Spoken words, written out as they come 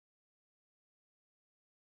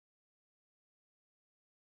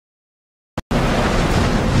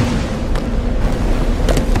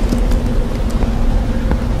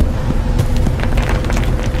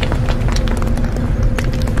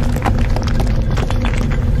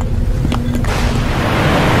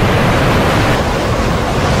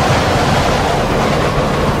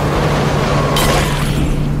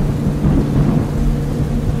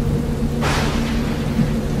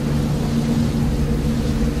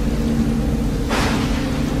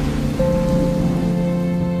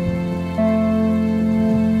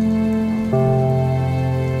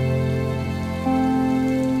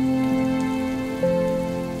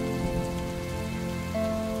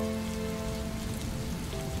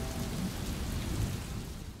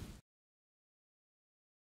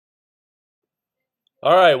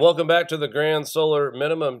All right, welcome back to the Grand Solar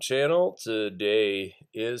Minimum channel. Today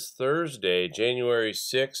is Thursday, January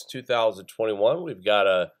 6, 2021. We've got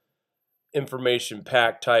a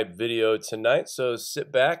information-packed type video tonight, so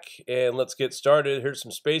sit back and let's get started. Here's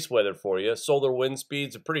some space weather for you. Solar wind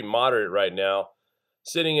speeds are pretty moderate right now,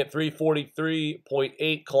 sitting at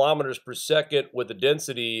 343.8 kilometers per second with a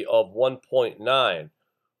density of 1.9.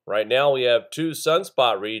 Right now we have two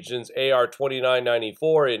sunspot regions, AR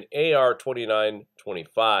 2994 and AR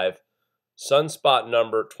 2925. Sunspot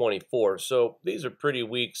number 24. So these are pretty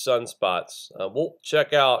weak sunspots. We'll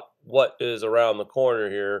check out what is around the corner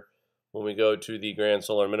here when we go to the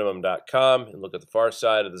grandsolarminimum.com and look at the far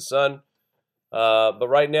side of the sun. But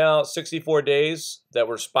right now, 64 days that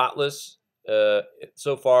were spotless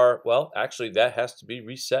so far. Well, actually, that has to be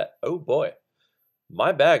reset. Oh boy,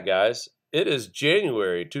 my bad, guys. It is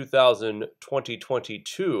January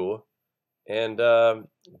 2022, and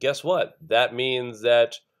guess what? That means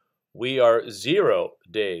that we are 0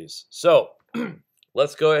 days. So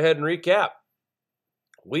let's go ahead and recap.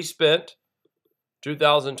 We spent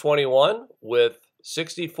 2021 with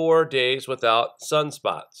 64 days without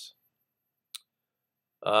sunspots.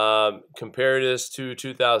 Compare this to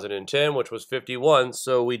 2010, which was 51,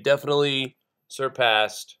 so we definitely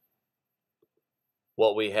surpassed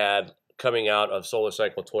what we had coming out of solar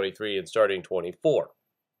cycle 23 and starting 24.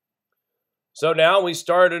 So now we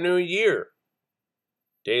start a new year.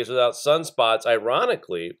 Days without sunspots.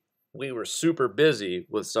 Ironically, we were super busy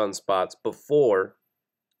with sunspots before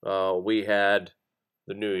we had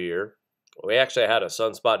the new year. We actually had a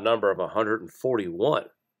sunspot number of 141,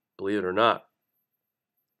 believe it or not.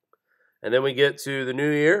 And then we get to the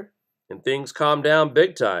new year and things calm down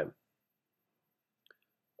big time.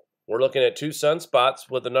 We're looking at two sunspots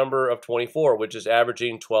with a number of 24, which is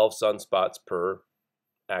averaging 12 sunspots per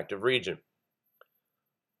active region.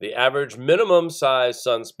 The average minimum size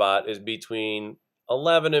sunspot is between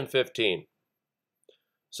 11 and 15.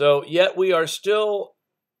 So yet we are still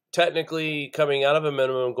technically coming out of a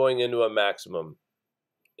minimum going into a maximum.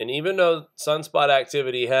 And even though sunspot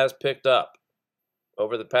activity has picked up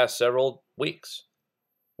over the past several weeks,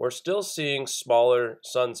 we're still seeing smaller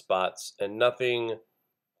sunspots and nothing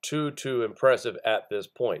too impressive at this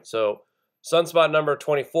point. So sunspot number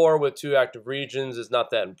 24 with two active regions is not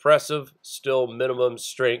that impressive. Still minimum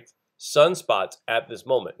strength sunspots at this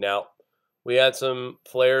moment. Now, we had some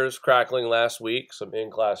flares crackling last week, some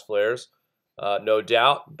in-class flares, no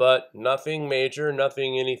doubt, but nothing major,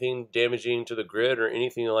 anything damaging to the grid or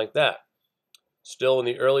anything like that. Still in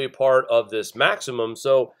the early part of this maximum,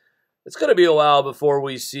 so it's going to be a while before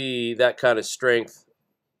we see that kind of strength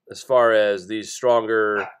as far as these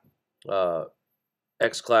stronger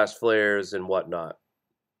X-class flares and whatnot.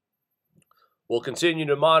 We'll continue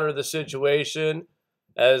to monitor the situation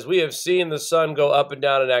as we have seen the sun go up and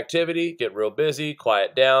down in activity, get real busy,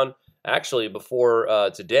 quiet down. Actually, before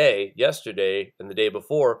yesterday, and the day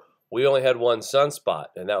before, we only had one sunspot,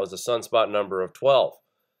 and that was a sunspot number of 12.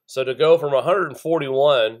 So to go from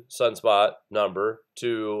 141 sunspot number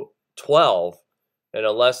to 12 in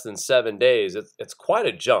a less than 7 days, it's quite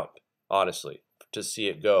a jump, honestly, to see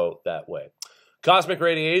it go that way. Cosmic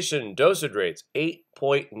radiation dosage rates,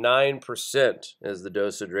 8.9% is the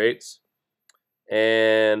dosage rates.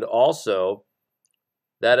 And also,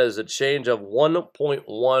 that is a change of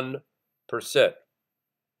 1.1%.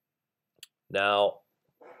 Now,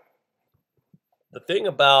 the thing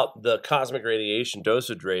about the cosmic radiation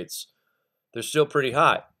dosage rates, they're still pretty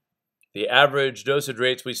high. The average dosage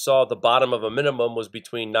rates we saw at the bottom of a minimum was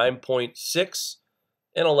between 9.6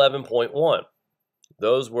 and 11.1.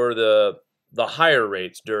 Those were the higher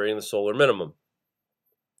rates during the solar minimum.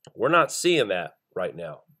 We're not seeing that right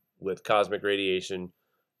now with cosmic radiation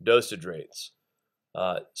dosage rates.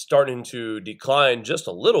 Starting to decline just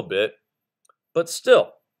a little bit, but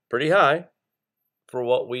still pretty high for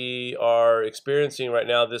what we are experiencing right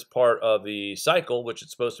now, this part of the cycle, which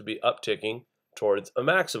is supposed to be upticking towards a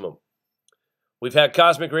maximum. We've had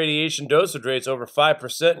cosmic radiation dosage rates over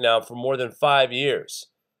 5% now for more than 5 years.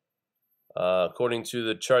 According to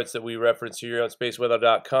the charts that we reference here on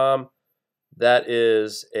spaceweather.com, that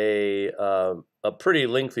is a pretty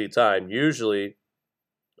lengthy time. Usually,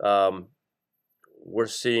 we're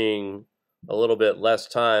seeing a little bit less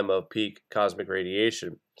time of peak cosmic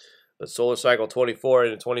radiation. But solar cycle 24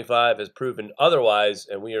 and 25 has proven otherwise,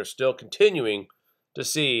 and we are still continuing to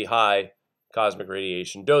see high cosmic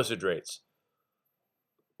radiation dosage rates.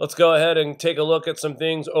 Let's go ahead and take a look at some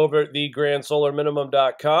things over at the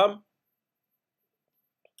grandsolarminimum.com.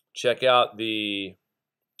 Check out the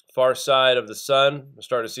far side of the sun. We're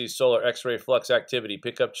starting to see solar X-ray flux activity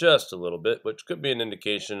pick up just a little bit, which could be an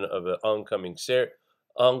indication of an oncoming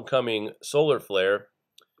oncoming solar flare.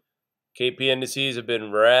 KP indices have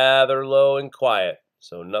been rather low and quiet,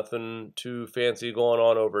 so nothing too fancy going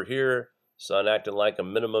on over here. Sun acting like a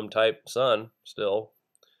minimum type sun still.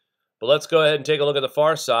 But let's go ahead and take a look at the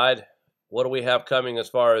far side. What do we have coming as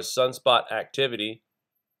far as sunspot activity?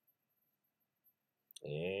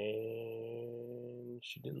 And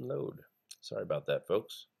she didn't load. Sorry about that,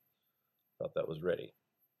 folks. Thought that was ready.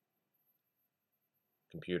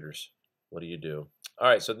 Computers, what do you do? All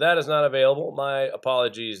right, so that is not available. My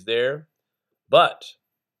apologies there. But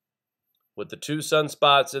with the 2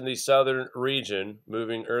 sunspots in the southern region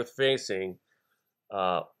moving Earth-facing,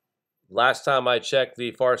 last time I checked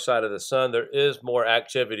the far side of the sun, there is more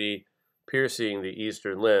activity piercing the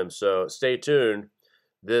eastern limb. So stay tuned.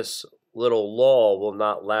 This little lull will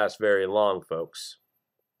not last very long, folks.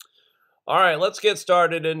 All right, let's get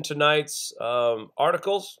started in tonight's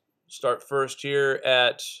articles. Start first here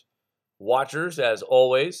at Watchers, as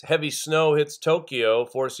always. Heavy snow hits Tokyo,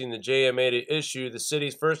 forcing the JMA to issue the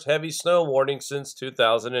city's first heavy snow warning since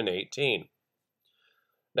 2018.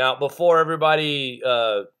 Now, before everybody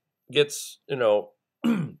gets,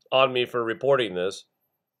 on me for reporting this,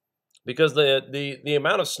 because the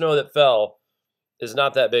amount of snow that fell is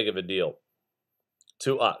not that big of a deal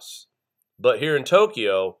to us. But here in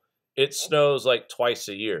Tokyo, it snows like twice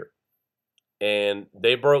a year. And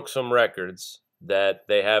they broke some records that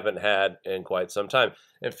they haven't had in quite some time.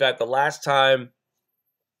 In fact, the last time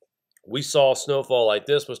we saw snowfall like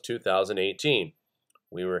this was 2018.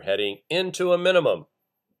 We were heading into a minimum,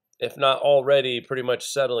 if not already pretty much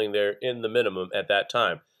settling there in the minimum at that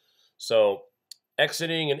time. So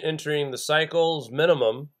exiting and entering the cycle's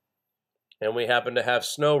minimum, and we happen to have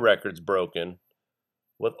snow records broken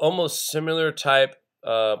with almost similar type.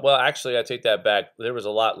 Well, actually, I take that back. There was a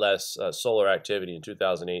lot less solar activity in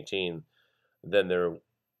 2018 than there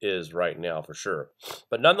is right now, for sure.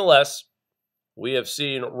 But nonetheless, we have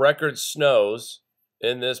seen record snows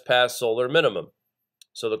in this past solar minimum.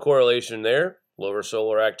 So the correlation there, lower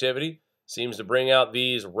solar activity, seems to bring out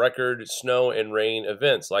these record snow and rain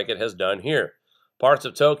events like it has done here. Parts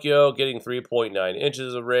of Tokyo getting 3.9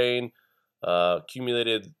 inches of rain,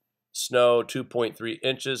 accumulated snow 2.3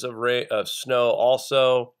 inches of snow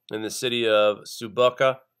also in the city of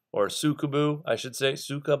Tsukuba, or Tsukubu, I should say,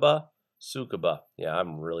 Tsukuba. Yeah,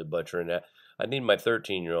 I'm really butchering that. I need my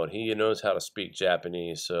 13-year-old. He knows how to speak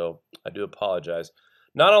Japanese, so I do apologize.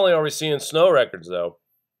 Not only are we seeing snow records, though,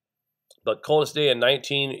 but coldest day in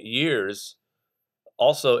 19 years,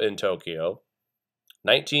 also in Tokyo.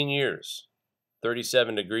 19 years.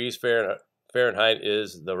 37 degrees Fahrenheit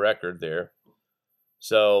is the record there.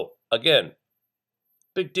 So, again,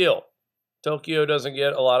 big deal. Tokyo doesn't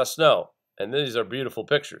get a lot of snow, and these are beautiful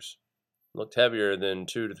pictures. Looked heavier than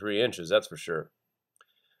 2 to 3 inches, that's for sure.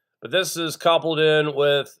 But this is coupled in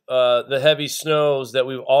with the heavy snows that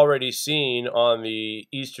we've already seen on the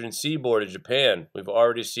eastern seaboard of Japan. We've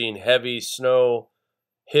already seen heavy snow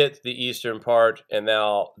hit the eastern part, and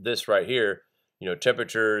now this right here,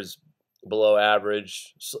 temperatures below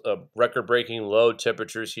average, record-breaking low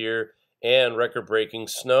temperatures here, and record-breaking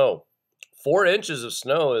snow. 4 inches of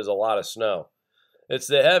snow is a lot of snow. It's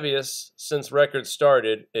the heaviest since records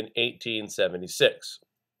started in 1876,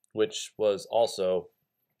 which was also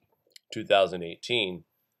 2018.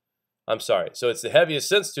 I'm sorry. So it's the heaviest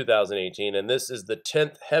since 2018, and this is the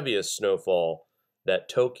 10th heaviest snowfall that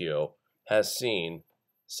Tokyo has seen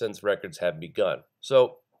since records have begun.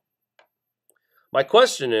 So my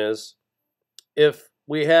question is, if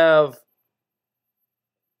we have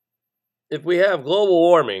global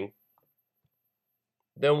warming,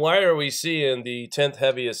 then why are we seeing the 10th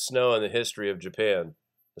heaviest snow in the history of Japan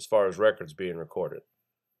as far as records being recorded?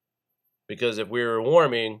 Because if we were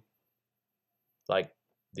warming, like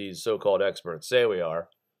these so-called experts say we are,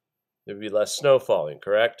 there would be less snow falling,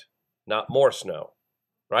 correct? Not more snow,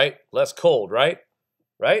 right? Less cold, right?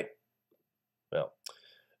 Right? Well,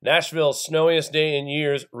 Nashville's snowiest day in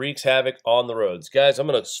years wreaks havoc on the roads. Guys, I'm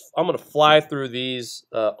gonna fly through these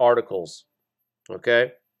articles,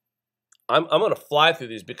 okay? I'm going to fly through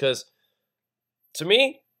these because, to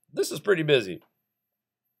me, this is pretty busy.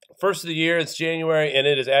 First of the year, it's January, and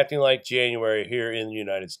it is acting like January here in the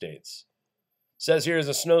United States. It says here, as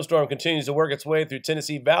a snowstorm continues to work its way through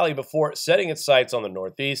Tennessee Valley before setting its sights on the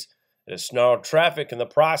Northeast, it has snarled traffic in the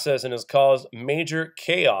process and has caused major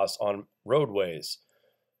chaos on roadways.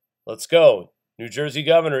 Let's go. New Jersey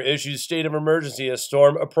governor issues state of emergency as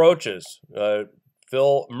storm approaches.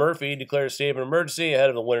 Phil Murphy declares state of emergency ahead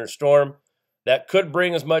of the winter storm that could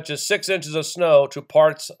bring as much as 6 inches of snow to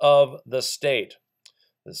parts of the state.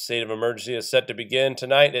 The state of emergency is set to begin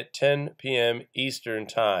tonight at 10 p.m. Eastern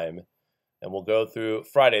Time. and will go through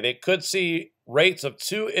Friday. They could see rates of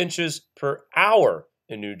 2 inches per hour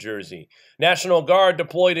in New Jersey. National Guard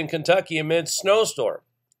deployed in Kentucky amid snowstorm.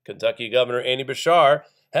 Kentucky Governor Andy Beshear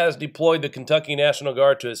has deployed the Kentucky National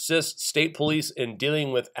Guard to assist state police in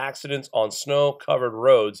dealing with accidents on snow-covered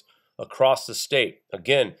roads across the state.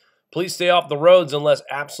 Again, please stay off the roads unless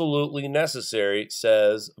absolutely necessary,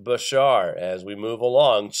 says Beshear. As we move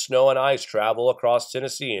along, snow and ice travel across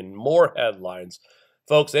Tennessee, and more headlines.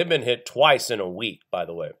 Folks, they've been hit twice in a week, by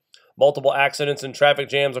the way. Multiple accidents and traffic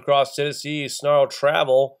jams across Tennessee snarled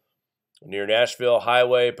travel near Nashville.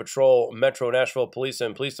 Highway Patrol, Metro Nashville Police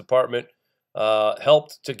and Police Department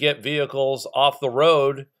helped to get vehicles off the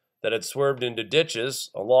road that had swerved into ditches,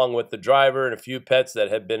 along with the driver and a few pets that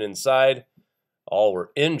had been inside. All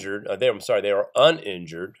were injured. They were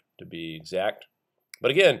uninjured, to be exact.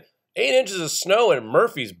 But again, 8 inches of snow in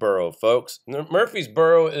Murfreesboro, folks.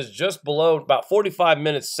 Murfreesboro is just below, about 45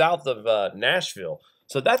 minutes south of Nashville.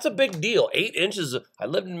 So that's a big deal. 8 inches. I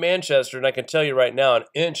lived in Manchester, and I can tell you right now, an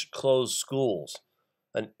inch closed schools.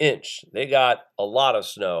 An inch. They got a lot of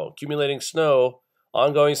snow. Accumulating snow,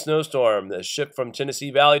 ongoing snowstorm that shift from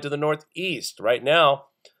Tennessee Valley to the northeast. Right now,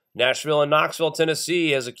 Nashville and Knoxville,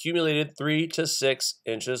 Tennessee has accumulated 3 to 6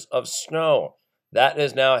 inches of snow. That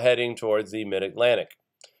is now heading towards the mid-Atlantic.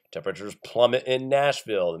 Temperatures plummet in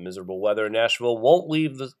Nashville. The miserable weather in Nashville won't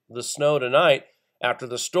leave the snow tonight. After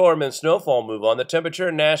the storm and snowfall move on, the temperature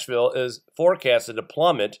in Nashville is forecasted to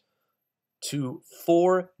plummet to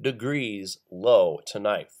 4 degrees low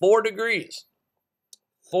tonight. 4 degrees.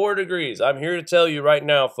 4 degrees. I'm here to tell you right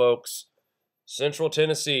now, folks, Central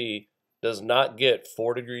Tennessee does not get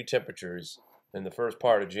 4-degree temperatures in the first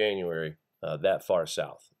part of January that far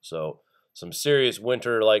south. So some serious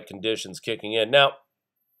winter-like conditions kicking in. Now,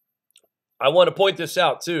 I want to point this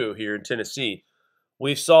out, too, here in Tennessee.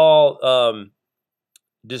 We saw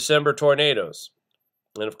December tornadoes.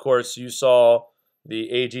 And, of course, you saw the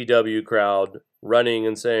AGW crowd running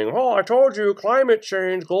and saying, oh, I told you, climate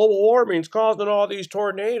change, global warming is causing all these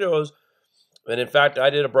tornadoes. And, in fact,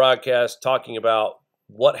 I did a broadcast talking about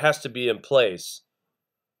what has to be in place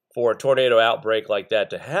for a tornado outbreak like that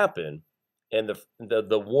to happen. And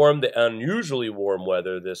the unusually warm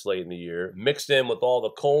weather this late in the year, mixed in with all the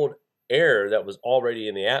cold air that was already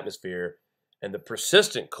in the atmosphere and the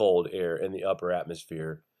persistent cold air in the upper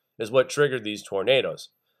atmosphere, is what triggered these tornadoes.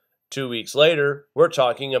 2 weeks later, we're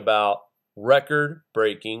talking about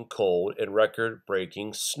record-breaking cold and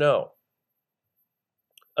record-breaking snow.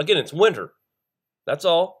 Again, it's winter. That's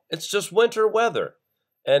all. It's just winter weather.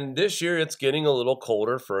 And this year, it's getting a little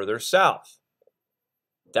colder further south.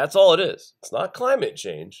 That's all it is. It's not climate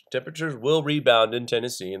change. Temperatures will rebound in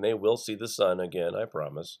Tennessee, and they will see the sun again, I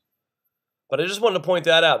promise. But I just wanted to point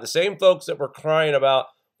that out. The same folks that were crying about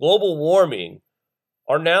global warming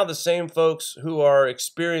are now the same folks who are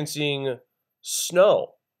experiencing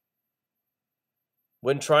snow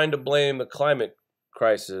when trying to blame the climate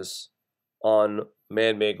crisis on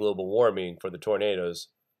man-made global warming for the tornadoes.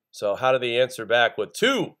 So how do they answer back with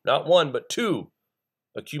 2, not 1, but 2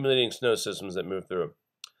 accumulating snow systems that move through them?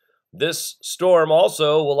 This storm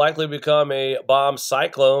also will likely become a bomb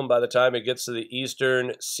cyclone by the time it gets to the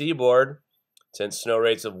eastern seaboard. Since snow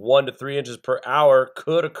rates of 1 to 3 inches per hour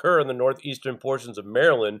could occur in the northeastern portions of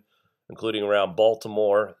Maryland, including around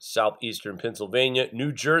Baltimore, southeastern Pennsylvania,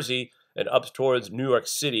 New Jersey, and up towards New York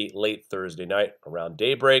City late Thursday night around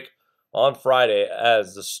daybreak on Friday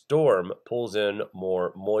as the storm pulls in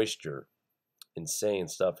more moisture. Insane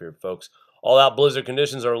stuff here, folks. All-out blizzard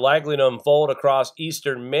conditions are likely to unfold across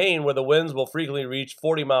eastern Maine, where the winds will frequently reach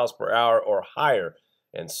 40 miles per hour or higher,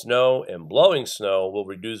 and snow and blowing snow will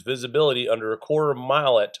reduce visibility under a quarter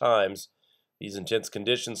mile at times. These intense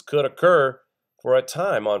conditions could occur for a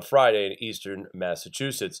time on Friday in eastern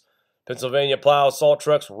Massachusetts. Pennsylvania plow salt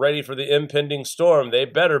trucks ready for the impending storm. They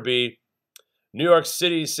better be. New York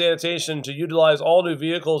City sanitation to utilize all new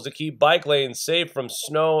vehicles to keep bike lanes safe from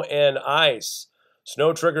snow and ice.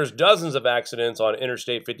 Snow triggers dozens of accidents on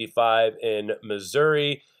Interstate 55 in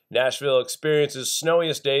Missouri. Nashville experiences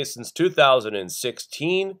snowiest day since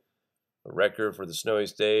 2016. A record for the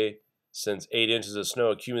snowiest day since 8 inches of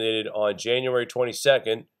snow accumulated on January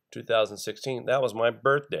 22nd, 2016. That was my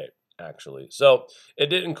birthday, actually. So it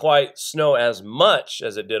didn't quite snow as much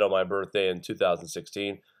as it did on my birthday in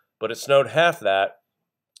 2016, but it snowed half that.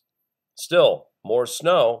 Still, more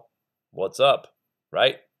snow. What's up,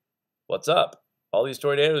 right? What's up? All these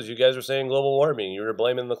tornadoes, you guys are saying global warming. You were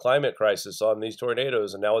blaming the climate crisis on these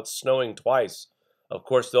tornadoes, and now it's snowing twice. Of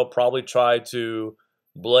course, they'll probably try to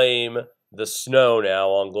blame the snow now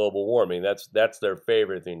on global warming. That's their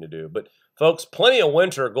favorite thing to do. But, folks, plenty of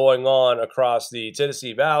winter going on across the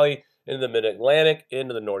Tennessee Valley, into the mid-Atlantic,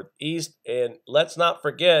 into the Northeast, and let's not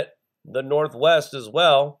forget the Northwest as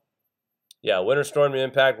well. Yeah, winter storm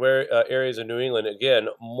impact areas of New England. Again,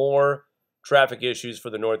 more traffic issues for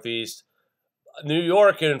the Northeast. New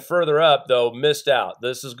York and further up, though, missed out.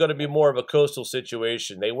 This is going to be more of a coastal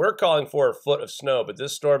situation. They were calling for a foot of snow, but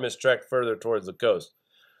this storm has trekked further towards the coast.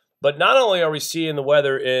 But not only are we seeing the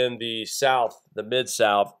weather in the South, the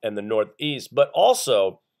Mid-South, and the Northeast, but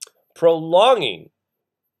also prolonging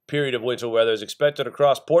period of winter weather is expected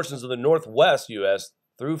across portions of the Northwest U.S.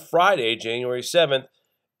 through Friday, January 7th,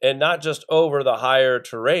 and not just over the higher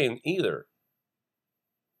terrain either.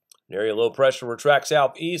 An area of low pressure will track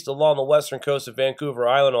southeast along the western coast of Vancouver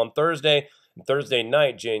Island on Thursday and Thursday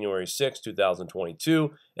night, January 6,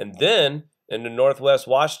 2022, and then into northwest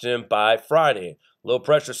Washington by Friday. Low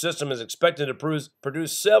pressure system is expected to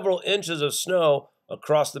produce several inches of snow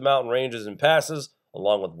across the mountain ranges and passes,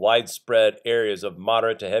 along with widespread areas of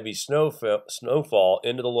moderate to heavy snowfall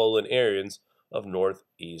into the lowland areas of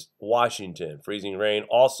northeast Washington. Freezing rain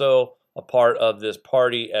also a part of this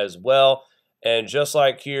party as well. And just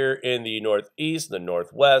like here in the Northeast, the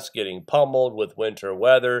Northwest getting pummeled with winter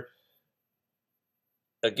weather.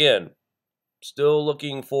 Again, still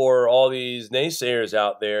looking for all these naysayers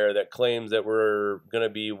out there that claims that we're going to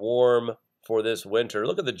be warm for this winter.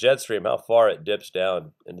 Look at the jet stream, how far it dips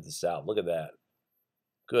down into the south. Look at that.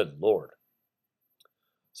 Good Lord.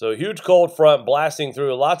 So huge cold front blasting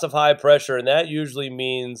through, lots of high pressure, and that usually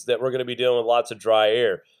means that we're going to be dealing with lots of dry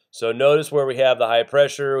air. So notice where we have the high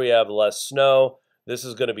pressure, we have less snow. This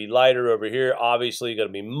is going to be lighter over here. Obviously going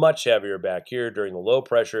to be much heavier back here during the low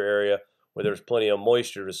pressure area where there's plenty of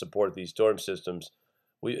moisture to support these storm systems.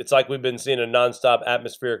 It's like we've been seeing a nonstop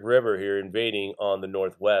atmospheric river here invading on the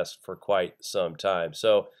Northwest for quite some time.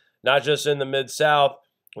 So not just in the Mid-South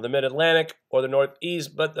or the Mid-Atlantic or the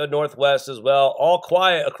Northeast, but the Northwest as well. All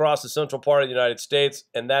quiet across the central part of the United States,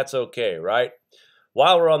 and that's okay, right?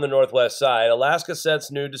 While we're on the Northwest side, Alaska sets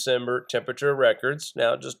new December temperature records.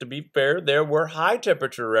 Now, just to be fair, there were high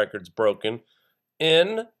temperature records broken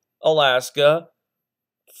in Alaska,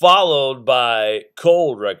 followed by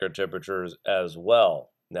cold record temperatures as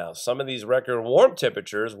well. Now, some of these record warm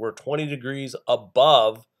temperatures were 20 degrees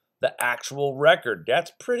above the actual record.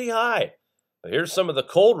 That's pretty high. But here's some of the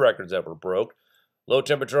cold records that were broke. Low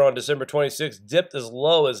temperature on December 26th dipped as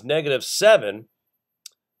low as -7.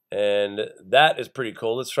 And that is pretty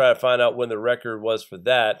cool. Let's try to find out when the record was for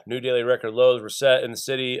that. New daily record lows were set in the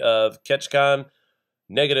city of Ketchikan,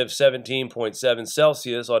 -17.7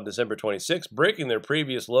 Celsius on December 26, breaking their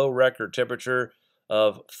previous low record temperature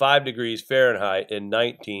of 5 degrees Fahrenheit in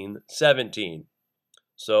 1917.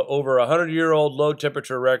 So over a 100-year-old low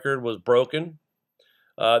temperature record was broken.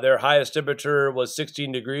 Their highest temperature was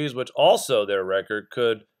 16 degrees, which also their record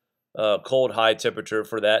could cold high temperature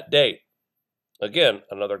for that date. Again,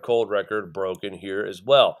 another cold record broken here as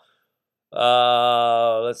well.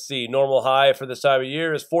 Let's see. Normal high for this time of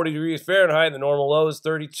year is 40 degrees Fahrenheit. The normal low is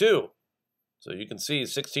 32. So you can see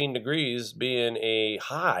 16 degrees being a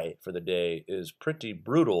high for the day is pretty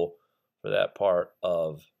brutal for that part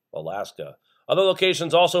of Alaska. Other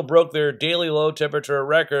locations also broke their daily low temperature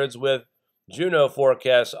records, with Juneau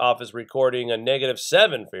Forecast Office recording a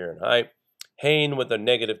 -7 Fahrenheit, Haine with a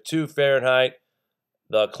 -2 Fahrenheit,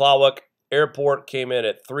 the Klawak Airport came in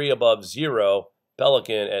at 3 above zero,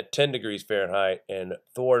 Pelican at 10 degrees Fahrenheit, and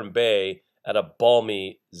Thorn Bay at a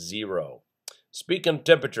balmy 0. Speaking of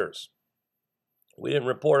temperatures, we didn't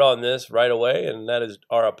report on this right away, and that is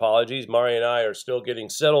our apologies. Mari and I are still getting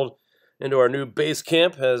settled into our new base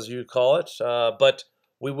camp, as you call it, but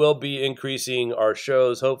we will be increasing our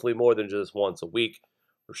shows, hopefully more than just once a week.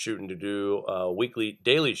 We're shooting to do weekly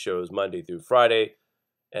daily shows Monday through Friday.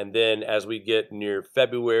 And then as we get near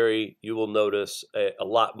February, you will notice a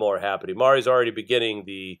lot more happening. Mari's already beginning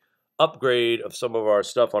the upgrade of some of our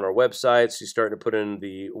stuff on our websites. She's starting to put in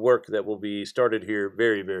the work that will be started here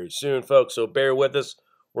very, very soon, folks. So bear with us.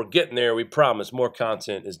 We're getting there. We promise more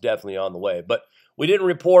content is definitely on the way. But we didn't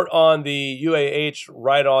report on the UAH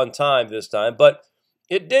right on time this time, but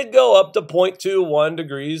it did go up to 0.21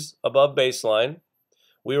 degrees above baseline.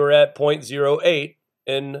 We were at 0.08.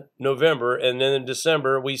 in November, and then in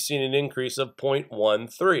December, we've seen an increase of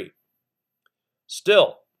 0.13.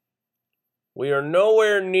 Still, we are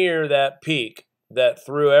nowhere near that peak that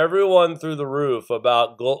threw everyone through the roof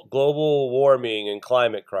about global warming and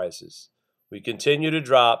climate crisis. We continue to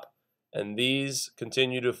drop, and these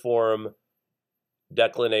continue to form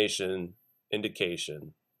declination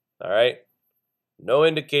indication. All right? No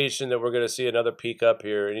indication that we're going to see another peak up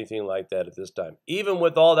here or anything like that at this time. Even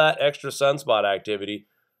with all that extra sunspot activity,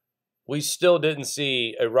 we still didn't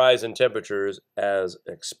see a rise in temperatures as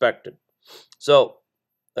expected. So,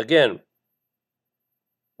 again,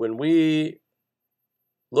 when we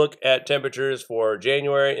look at temperatures for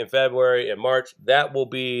January and February and March, that will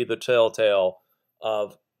be the telltale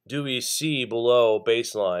of, do we see below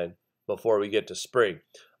baseline before we get to spring?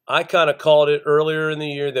 I kind of called it earlier in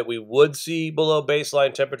the year that we would see below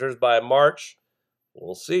baseline temperatures by March.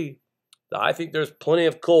 We'll see. I think there's plenty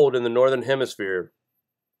of cold in the northern hemisphere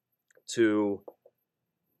to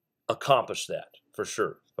accomplish that, for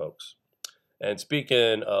sure, folks. And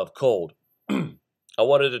speaking of cold, I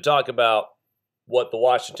wanted to talk about what the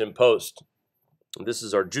Washington Post, this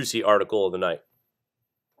is our juicy article of the night.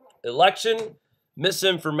 Election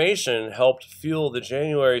misinformation helped fuel the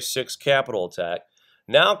January 6th Capitol attack.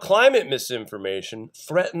 Now climate misinformation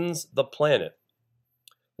threatens the planet.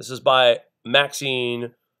 This is by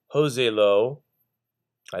Maxine Hoselo.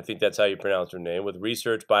 I think that's how you pronounce her name, with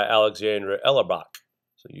research by Alexandra Ellerbach.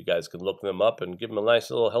 So you guys can look them up and give them a nice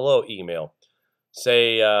little hello email.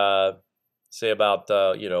 Say about, what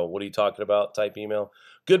are you talking about type email.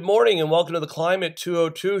 Good morning and welcome to the Climate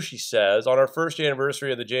 202, she says. On our first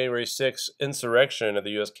anniversary of the January 6th insurrection at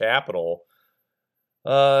the U.S. Capitol,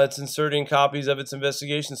 it's inserting copies of its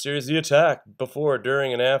investigation series, The Attack, before,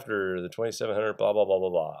 during, and after the 2700, blah, blah, blah, blah,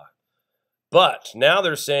 blah. But now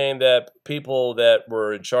they're saying that people that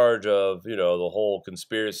were in charge of, the whole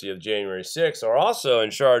conspiracy of January 6th are also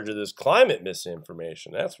in charge of this climate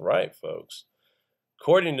misinformation. That's right, folks.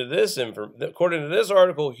 According to this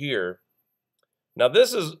article here, now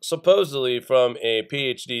this is supposedly from a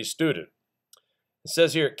PhD student. It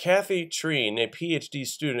says here, Kathy Treen, a PhD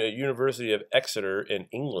student at University of Exeter in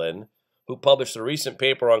England, who published a recent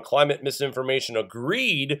paper on climate misinformation,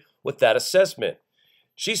 agreed with that assessment.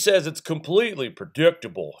 She says it's completely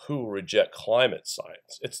predictable who reject climate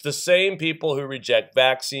science. It's the same people who reject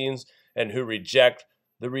vaccines and who reject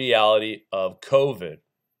the reality of COVID.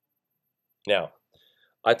 Now,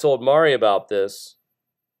 I told Mari about this,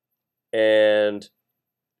 and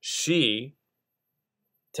she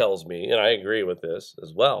tells me, and I agree with this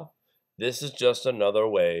as well, this is just another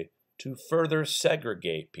way to further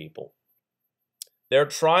segregate people. They're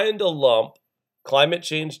trying to lump climate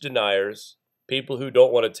change deniers, people who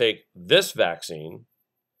don't want to take this vaccine,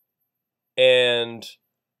 and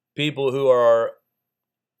people who are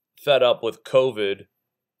fed up with COVID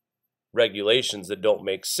regulations that don't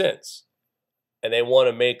make sense. And they want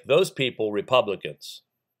to make those people Republicans.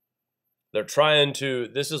 They're trying to,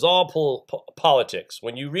 this is all politics.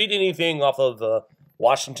 When you read anything off of the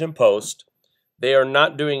Washington Post, they are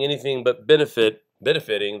not doing anything but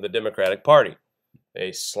benefiting the Democratic Party.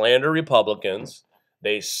 They slander Republicans.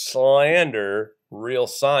 They slander real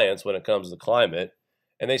science when it comes to climate.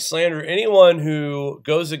 And they slander anyone who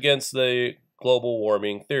goes against the global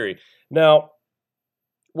warming theory. Now,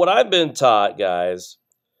 what I've been taught, guys,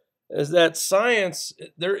 is that science,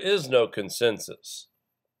 there is no consensus.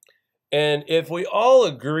 And if we all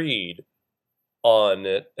agreed on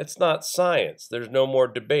it, it's not science. There's no more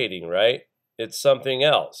debating, right? It's something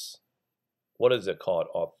else. What is it called?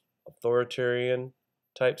 Authoritarian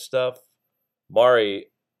type stuff? Mari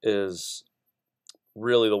is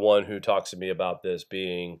really the one who talks to me about this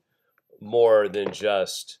being more than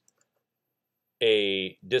just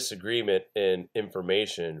a disagreement in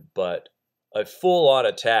information, but a full-on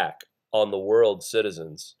attack on the world's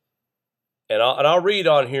citizens. And I'll read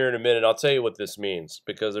on here in a minute. I'll tell you what this means,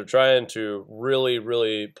 because they're trying to really,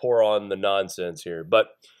 really pour on the nonsense here. But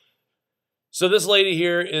so this lady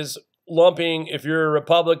here is lumping, if you're a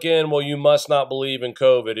Republican, well, you must not believe in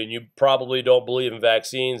COVID, and you probably don't believe in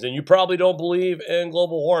vaccines, and you probably don't believe in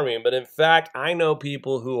global warming. But in fact, I know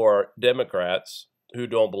people who are Democrats who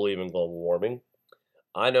don't believe in global warming.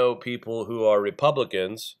 I know people who are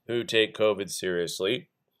Republicans who take COVID seriously.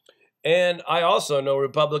 And I also know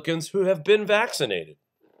Republicans who have been vaccinated.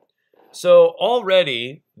 So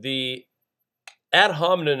already the ad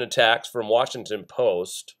hominem attacks from Washington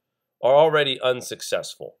Post are already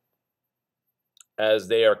unsuccessful, as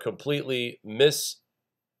they are completely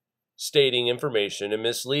misstating information and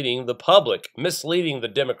misleading the public, misleading the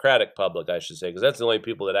Democratic public, I should say, because that's the only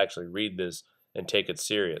people that actually read this and take it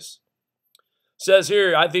serious. Says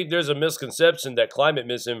here, I think there's a misconception that climate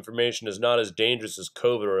misinformation is not as dangerous as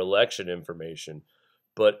COVID or election information,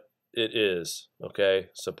 but it is, okay,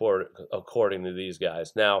 according to these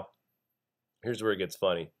guys. Now, here's where it gets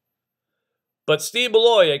funny. But Steve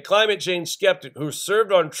Milloy, a climate change skeptic who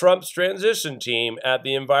served on Trump's transition team at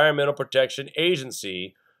the Environmental Protection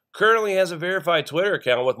Agency, currently has a verified Twitter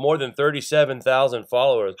account with more than 37,000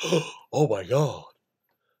 followers. Oh my God.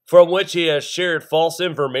 from which he has shared false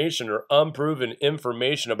information or unproven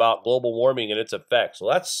information about global warming and its effects.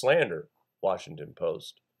 Well, that's slander, Washington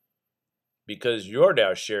Post, because you're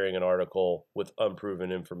now sharing an article with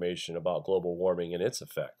unproven information about global warming and its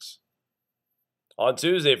effects. On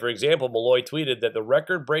Tuesday, for example, Milloy tweeted that the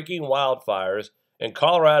record-breaking wildfires in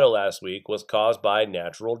Colorado last week was caused by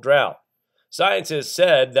natural drought. Scientists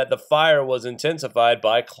said that the fire was intensified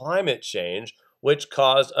by climate change, which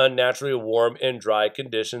caused unnaturally warm and dry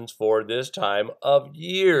conditions for this time of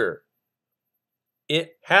year.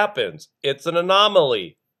 It happens. It's an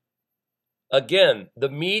anomaly. Again, the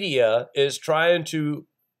media is trying to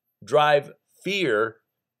drive fear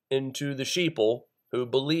into the sheeple who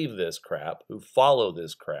believe this crap, who follow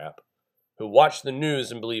this crap, who watch the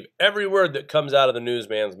news and believe every word that comes out of the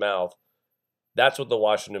newsman's mouth. That's what the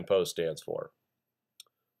Washington Post stands for.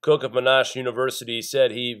 Cook of Monash University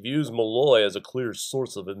said he views Milloy as a clear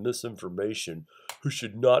source of misinformation who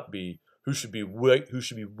should be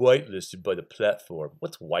whitelisted by the platform.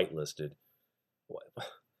 What's whitelisted? What?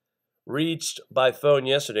 Reached by phone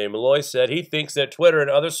yesterday, Milloy said he thinks that Twitter and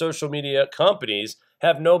other social media companies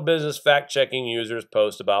have no business fact-checking users'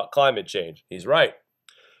 posts about climate change. He's right.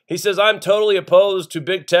 He says, I'm totally opposed to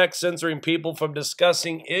big tech censoring people from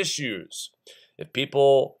discussing issues. If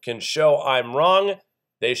people can show I'm wrong,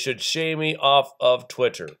 they should shame me off of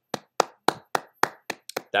Twitter.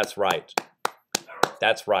 That's right.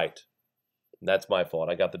 That's right. That's my fault.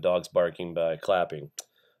 I got the dogs barking by clapping.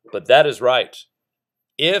 But that is right.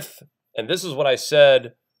 And this is what I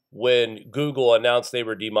said when Google announced they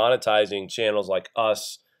were demonetizing channels like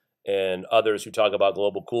us and others who talk about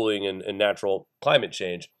global cooling and natural climate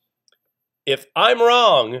change. If I'm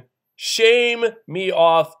wrong, shame me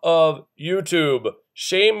off of YouTube.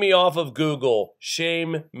 Shame me off of Google.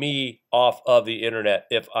 Shame me off of the internet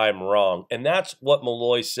if I'm wrong. And that's what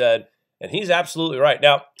Milloy said, and he's absolutely right.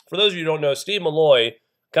 Now, for those of you who don't know, Steve Milloy,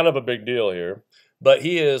 kind of a big deal here, but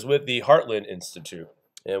he is with the Heartland Institute,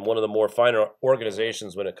 and one of the more finer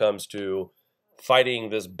organizations when it comes to fighting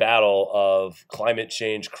this battle of climate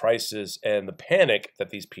change crisis and the panic that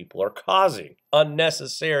these people are causing.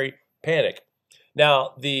 Unnecessary panic.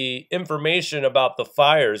 Now, the information about the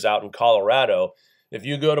fires out in Colorado, if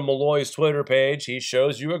you go to Milloy's Twitter page, he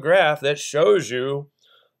shows you a graph that shows you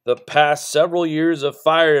the past several years of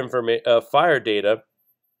fire data,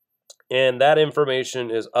 and that information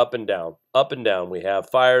is up and down, up and down. We have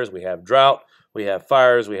fires, we have drought, we have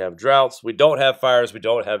fires, we have droughts. We don't have fires, we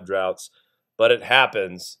don't have droughts, but it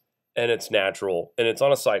happens, and it's natural, and it's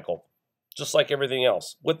on a cycle, just like everything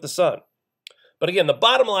else with the sun. But again, the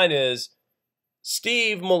bottom line is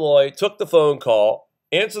Steve Milloy took the phone call,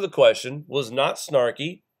 answered the question, was not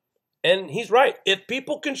snarky, and he's right. If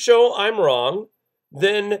people can show I'm wrong,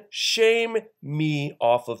 then shame me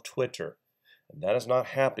off of Twitter. And that has not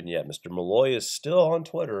happened yet. Mr. Milloy is still on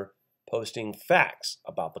Twitter posting facts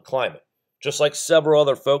about the climate, just like several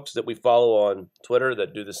other folks that we follow on Twitter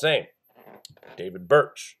that do the same. David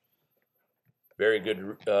Birch, very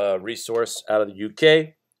good resource out of the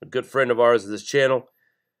UK, a good friend of ours of this channel.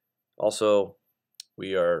 Also,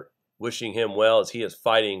 we are wishing him well as he is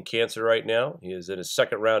fighting cancer right now. He is in his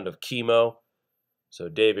second round of chemo. So,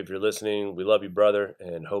 Dave, if you're listening, we love you, brother,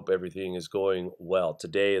 and hope everything is going well.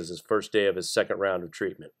 Today is his first day of his second round of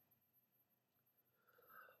treatment.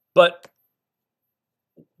 But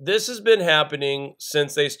this has been happening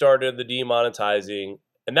since they started the demonetizing,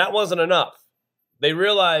 and that wasn't enough. They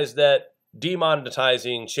realized that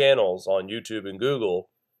demonetizing channels on YouTube and Google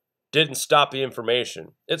didn't stop the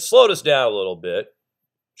information. It slowed us down a little bit,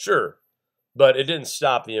 sure, but it didn't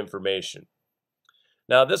stop the information.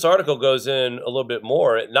 Now, this article goes in a little bit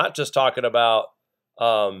more, not just talking about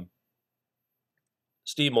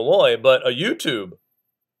Steve Milloy, but a YouTube.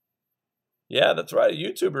 Yeah, that's right, a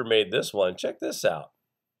YouTuber made this one. Check this out.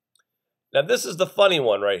 Now, this is the funny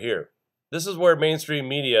one right here. This is where mainstream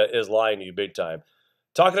media is lying to you big time.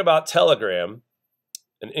 Talking about Telegram,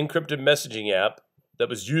 an encrypted messaging app that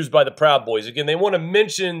was used by the Proud Boys. Again, they want to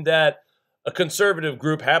mention that a conservative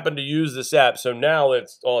group happened to use this app, so now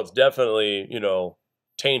it's definitely,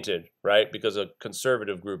 tainted, right? Because a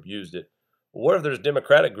conservative group used it. What if there's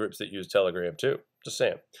Democratic groups that use Telegram too? Just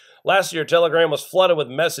saying. Last year, Telegram was flooded with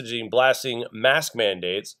messaging blasting mask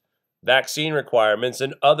mandates, vaccine requirements,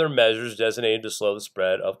 and other measures designated to slow the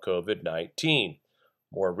spread of COVID-19.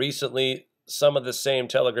 More recently, some of the same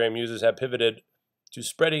Telegram users have pivoted to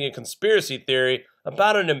spreading a conspiracy theory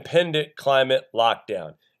about an impending climate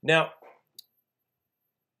lockdown. Now,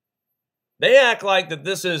 they act like that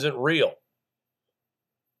this isn't real.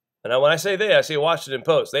 And when I say they, I say Washington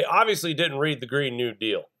Post. They obviously didn't read the Green New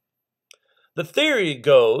Deal. The theory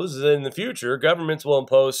goes that in the future, governments will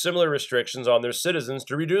impose similar restrictions on their citizens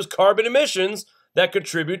to reduce carbon emissions that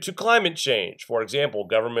contribute to climate change. For example,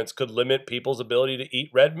 governments could limit people's ability to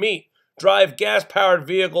eat red meat, drive gas-powered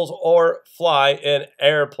vehicles, or fly in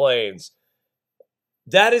airplanes.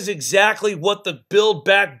 That is exactly what the Build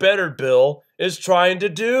Back Better bill is trying to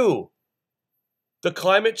do. The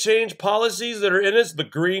climate change policies that are in it, the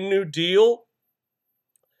Green New Deal,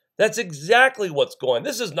 that's exactly what's going.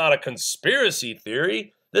 This is not a conspiracy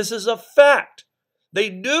theory. This is a fact. They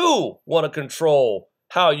do want to control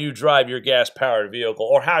how you drive your gas-powered vehicle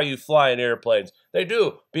or how you fly in airplanes. They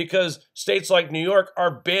do, because states like New York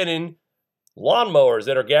are banning lawnmowers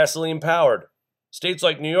that are gasoline-powered. States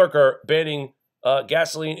like New York are banning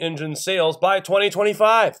gasoline engine sales by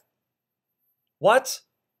 2025. What?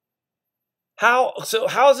 How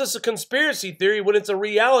is this a conspiracy theory when it's a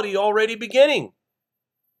reality already beginning?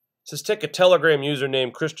 It says, take a Telegram user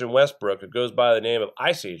named Christian Westbrook, who goes by the name of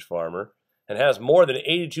Ice Age Farmer, and has more than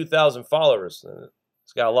 82,000 followers.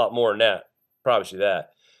 It's got a lot more than that. Promise you that.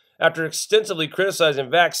 After extensively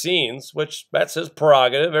criticizing vaccines, which that's his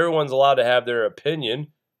prerogative, everyone's allowed to have their opinion.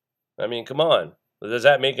 I mean, come on. Does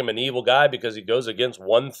that make him an evil guy because he goes against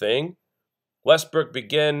one thing? Westbrook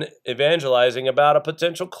began evangelizing about a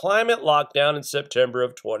potential climate lockdown in September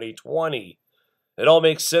of 2020. It all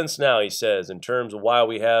makes sense now, he says, in terms of why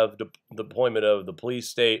we have the deployment of the police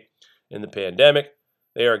state in the pandemic.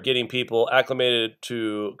 They are getting people acclimated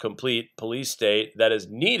to complete police state that is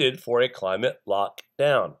needed for a climate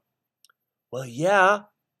lockdown. Well, yeah,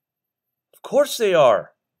 of course they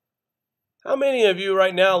are. How many of you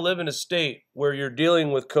right now live in a state where you're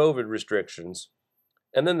dealing with COVID restrictions,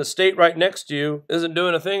 and then the state right next to you isn't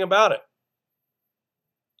doing a thing about it?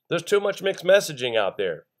 There's too much mixed messaging out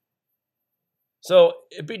there. So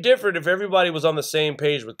it'd be different if everybody was on the same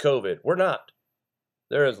page with COVID. We're not.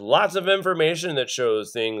 There is lots of information that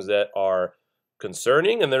shows things that are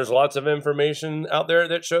concerning, and there's lots of information out there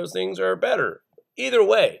that shows things are better. Either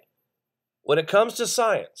way, when it comes to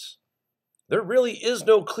science, there really is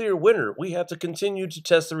no clear winner. We have to continue to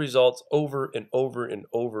test the results over and over and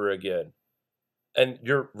over again. And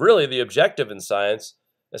the objective in science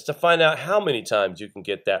is to find out how many times you can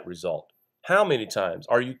get that result. How many times?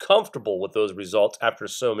 Are you comfortable with those results after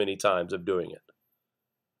so many times of doing it?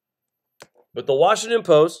 But the Washington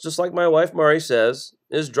Post, just like my wife Murray says,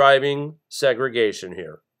 is driving segregation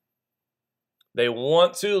here. They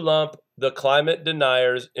want to lump the climate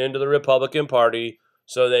deniers into the Republican Party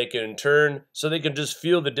so they can just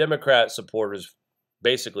fuel the Democrat supporters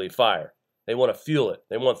basically fire. They want to fuel it.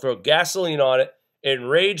 They want to throw gasoline on it,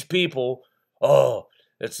 enrage people. Oh,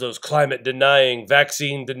 it's those climate denying,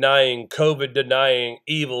 vaccine denying, COVID denying,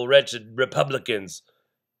 evil, wretched Republicans.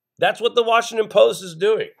 That's what the Washington Post is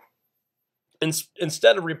doing.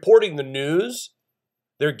 Instead of reporting the news,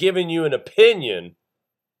 they're giving you an opinion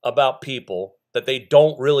about people that they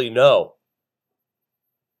don't really know.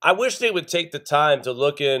 I wish they would take the time to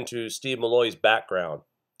look into Steve Milloy's background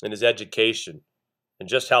and his education and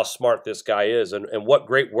just how smart this guy is and what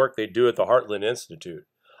great work they do at the Heartland Institute.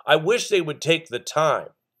 I wish they would take the time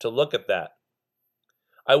to look at that.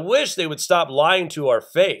 I wish they would stop lying to our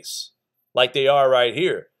face like they are right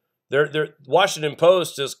here. Their Washington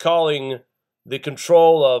Post is calling the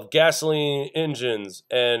control of gasoline engines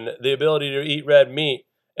and the ability to eat red meat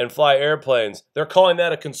and fly airplanes. They're calling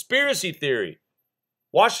that a conspiracy theory.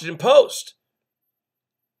 Washington Post.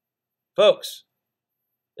 Folks,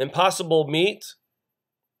 Impossible Meat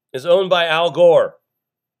is owned by Al Gore.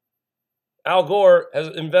 Al Gore has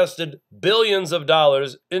invested billions of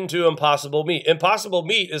dollars into Impossible Meat. Impossible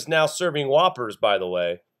Meat is now serving Whoppers, by the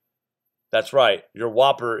way. That's right. Your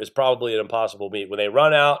Whopper is probably an Impossible Meat. When they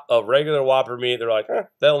run out of regular Whopper meat, they're like,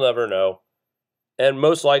 they'll never know. And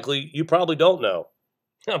most likely, you probably don't know.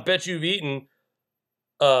 I bet you've eaten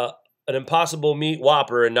an Impossible Meat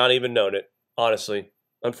Whopper and not even known it, honestly,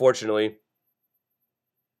 unfortunately.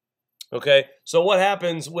 Okay, so what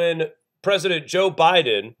happens when President Joe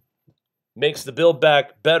Biden makes the Build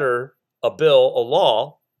Back Better a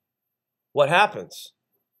law? What happens?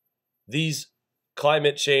 These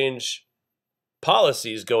climate change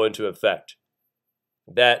policies go into effect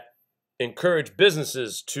that encourage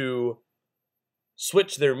businesses to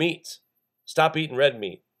switch their meats, stop eating red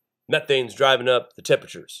meat. Methane's driving up the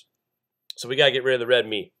temperatures. So we got to get rid of the red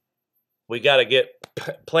meat. We got to get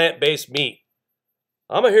plant-based meat.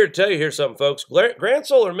 I'm here to tell you here something, folks. Grand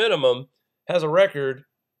Solar Minimum has a record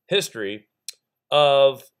history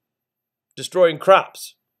of destroying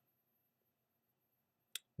crops,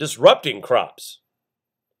 disrupting crops.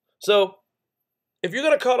 So if you're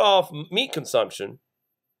going to cut off meat consumption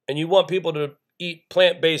and you want people to eat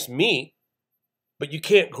plant-based meat, but you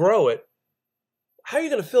can't grow it, how are you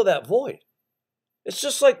going to fill that void? It's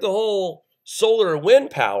just like the whole solar and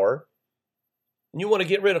wind power, and you want to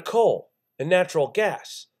get rid of coal and natural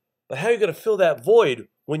gas. But how are you going to fill that void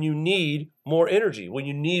when you need more energy, when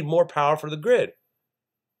you need more power for the grid?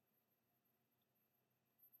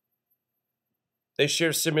 They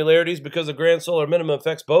share similarities because the grand solar minimum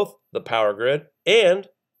affects both the power grid and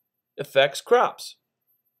affects crops.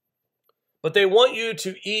 But they want you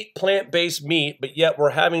to eat plant-based meat, but yet we're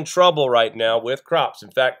having trouble right now with crops. In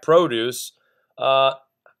fact, produce. I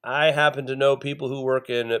happen to know people who work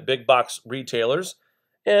in big box retailers,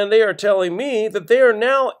 and they are telling me that they are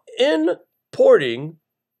now importing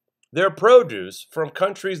their produce from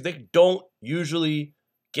countries they don't usually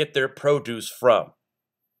get their produce from.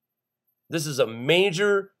 This is a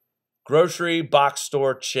major grocery box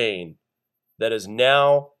store chain that is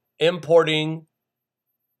now importing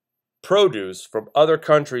produce from other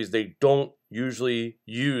countries they don't usually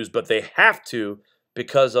use, but they have to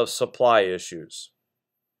because of supply issues.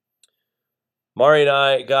 Mari and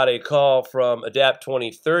I got a call from Adapt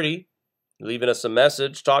 2030, leaving us a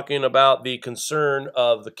message talking about the concern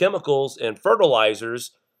of the chemicals and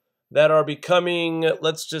fertilizers that are becoming,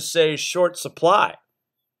 let's just say, short supply,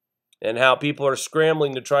 and how people are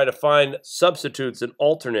scrambling to try to find substitutes and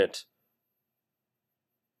alternate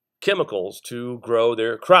chemicals to grow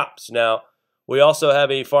their crops. Now, we also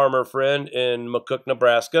have a farmer friend in McCook,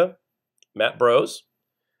 Nebraska, Matt Bros.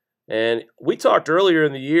 And we talked earlier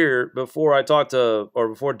in the year before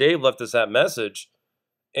Dave left us that message.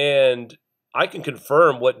 And I can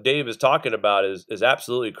confirm what Dave is talking about is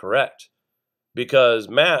absolutely correct. Because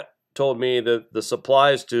Matt told me that the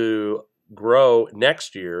supplies to grow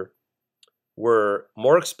next year were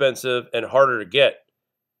more expensive and harder to get.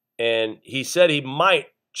 And he said he might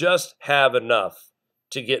just have enough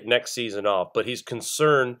to get next season off, but he's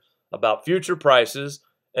concerned about future prices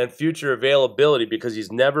and future availability because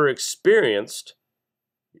he's never experienced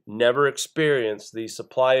these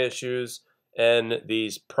supply issues and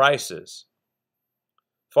these prices.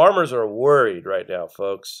 Farmers are worried right now,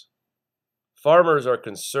 folks. Farmers are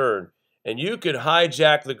concerned, and you could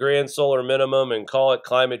hijack the grand solar minimum and call it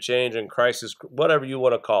climate change and crisis, whatever you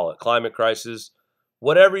want to call it, climate crisis,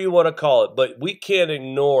 whatever you want to call it, but we can't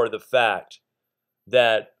ignore the fact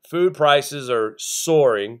that food prices are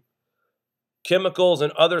soaring, chemicals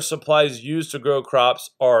and other supplies used to grow crops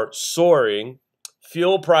are soaring,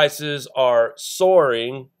 fuel prices are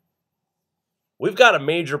soaring. We've got a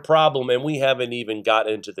major problem, and we haven't even got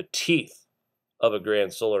into the teeth of a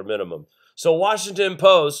grand solar minimum. So Washington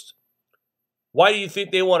Post, why do you think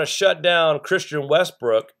they want to shut down Christian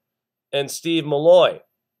Westbrook and Steve Milloy?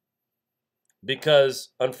 Because,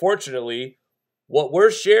 unfortunately, what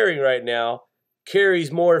we're sharing right now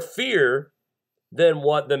carries more fear than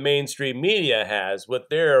what the mainstream media has with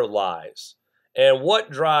their lies. And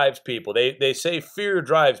what drives people? They say fear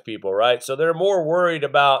drives people, right? So they're more worried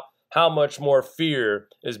about how much more fear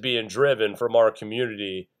is being driven from our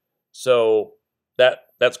community. So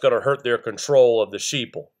that's going to hurt their control of the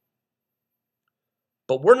sheeple.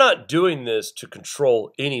 But we're not doing this to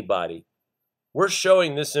control anybody. We're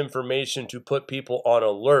showing this information to put people on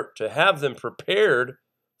alert, to have them prepared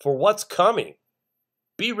for what's coming.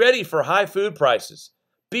 Be ready for high food prices.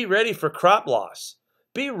 Be ready for crop loss.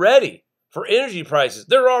 Be ready for energy prices.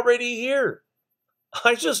 They're already here.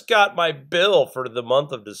 I just got my bill for the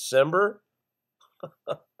month of December.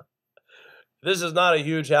 This is not a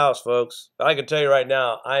huge house, folks. I can tell you right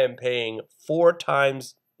now, I am paying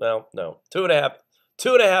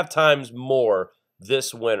 2.5 times more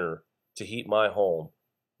this winter to heat my home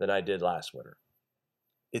than I did last winter.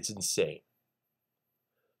 It's insane.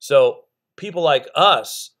 So people like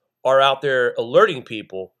us are out there alerting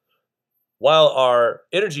people. While our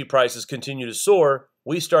energy prices continue to soar,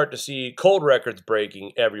 we start to see cold records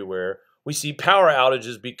breaking everywhere. We see power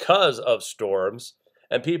outages because of storms,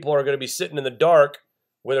 and people are going to be sitting in the dark,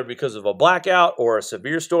 whether because of a blackout or a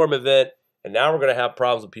severe storm event, and now we're going to have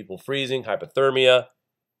problems with people freezing, hypothermia,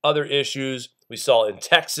 other issues. We saw in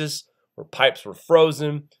Texas where pipes were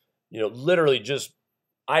frozen, literally just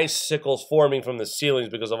icicles forming from the ceilings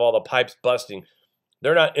because of all the pipes busting.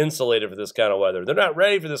 They're not insulated for this kind of weather. They're not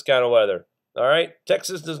ready for this kind of weather. All right?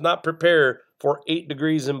 Texas does not prepare for 8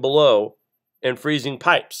 degrees and below and freezing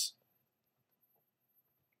pipes.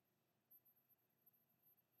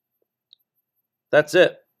 That's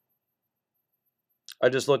it. I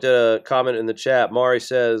just looked at a comment in the chat. Mari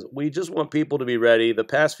says, we just want people to be ready. The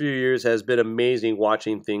past few years has been amazing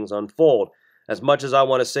watching things unfold. As much as I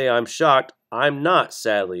want to say I'm shocked, I'm not,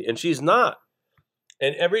 sadly. And she's not.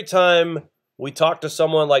 And every time we talk to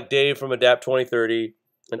someone like Dave from Adapt 2030,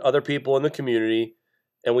 and other people in the community,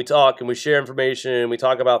 and we talk and we share information and we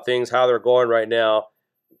talk about things, how they're going right now,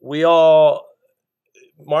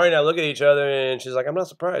 Mari and I look at each other and she's like, I'm not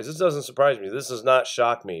surprised. This doesn't surprise me. This does not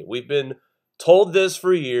shock me. We've been told this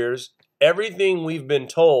for years. Everything we've been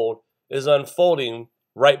told is unfolding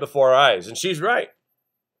right before our eyes. And she's right.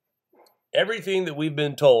 Everything that we've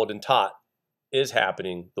been told and taught is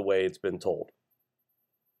happening the way it's been told.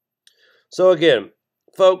 So again,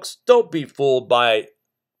 folks, don't be fooled by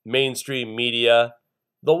mainstream media.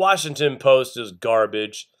 The Washington Post is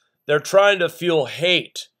garbage. They're trying to fuel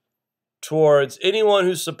hate towards anyone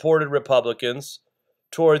who supported Republicans,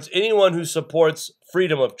 towards anyone who supports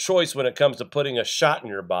freedom of choice when it comes to putting a shot in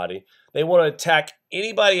your body. They want to attack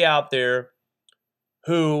anybody out there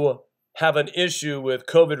who have an issue with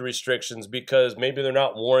COVID restrictions because maybe they're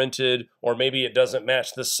not warranted or maybe it doesn't match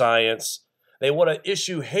the science. They want to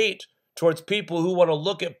issue hate towards people who want to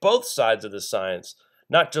look at both sides of the science,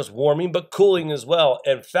 not just warming, but cooling as well,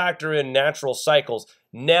 and factor in natural cycles.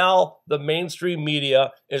 Now the mainstream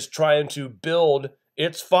media is trying to build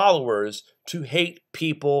its followers to hate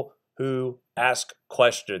people who ask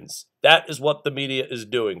questions. That is what the media is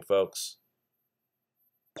doing, folks.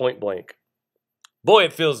 Point blank. Boy,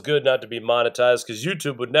 it feels good not to be monetized because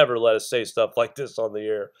YouTube would never let us say stuff like this on the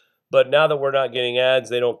air. But now that we're not getting ads,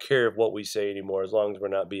 they don't care what we say anymore as long as we're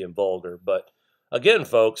not being vulgar. But again,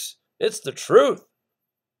 folks, it's the truth.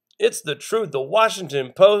 It's the truth. The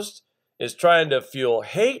Washington Post is trying to fuel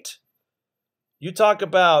hate. You talk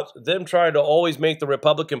about them trying to always make the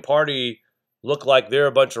Republican Party look like they're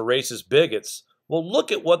a bunch of racist bigots. Well,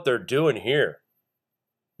 look at what they're doing here.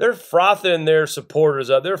 They're frothing their supporters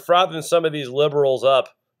up. They're frothing some of these liberals up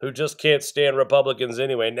who just can't stand Republicans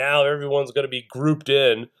anyway. Now everyone's going to be grouped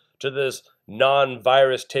in to this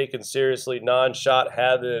non-virus taken seriously, non-shot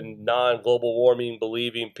having, non-global warming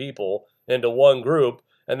believing people into one group.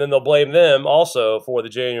 And then they'll blame them also for the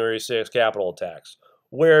January 6th Capitol attacks.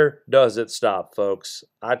 Where does it stop, folks?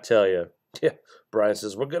 I tell you. Yeah, Brian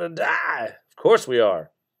says, we're going to die. Of course we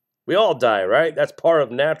are. We all die, right? That's part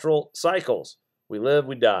of natural cycles. We live,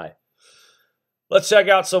 we die. Let's check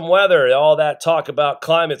out some weather. All that talk about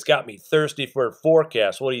climate's got me thirsty for a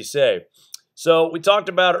forecast. What do you say? So we talked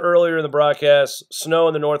about earlier in the broadcast, snow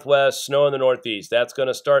in the northwest, snow in the northeast. That's going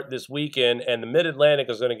to start this weekend, and the mid-Atlantic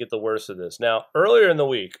is going to get the worst of this. Now, earlier in the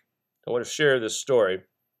week, I want to share this story,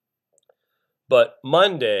 but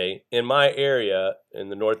Monday in my area in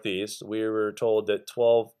the northeast, we were told that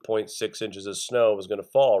 12.6 inches of snow was going to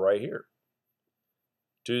fall right here.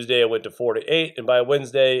 Tuesday, it went to 4 to 8, and by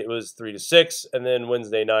Wednesday, it was 3 to 6, and then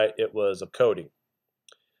Wednesday night, it was a coating.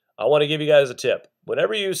 I want to give you guys a tip.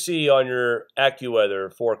 Whenever you see on your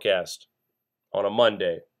AccuWeather forecast on a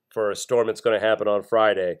Monday for a storm that's going to happen on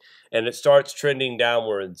Friday, and it starts trending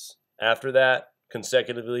downwards after that,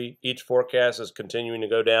 consecutively, each forecast is continuing to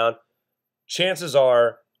go down, chances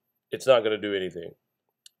are it's not going to do anything.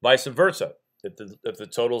 Vice versa. If the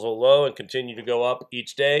totals are low and continue to go up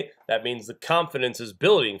each day, that means the confidence is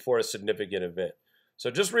building for a significant event.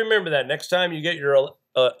 So just remember that next time you get your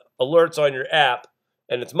alerts on your app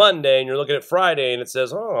and it's Monday and you're looking at Friday and it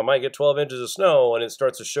says, oh, I might get 12 inches of snow, and it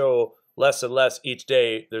starts to show less and less each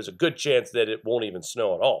day, there's a good chance that it won't even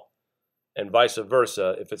snow at all. And vice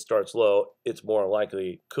versa, if it starts low, it's more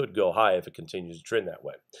likely could go high if it continues to trend that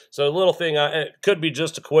way. So a little thing, it could be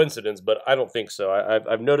just a coincidence, but I don't think so.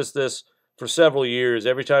 I've noticed this for several years.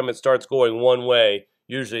 Every time it starts going one way,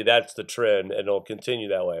 usually that's the trend, and it'll continue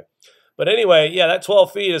that way. But anyway, yeah, that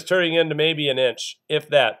 12 feet is turning into maybe an inch, if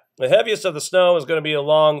that. The heaviest of the snow is going to be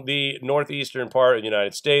along the northeastern part of the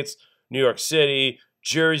United States, New York City,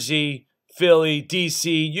 Jersey, Philly,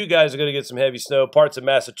 D.C. You guys are going to get some heavy snow. Parts of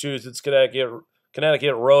Massachusetts,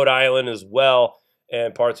 Connecticut, Rhode Island as well,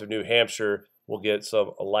 and parts of New Hampshire will get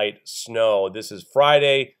some light snow. This is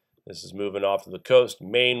Friday. This is moving off to the coast.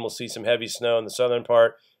 Maine will see some heavy snow in the southern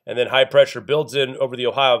part. And then high pressure builds in over the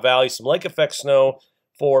Ohio Valley. Some lake effect snow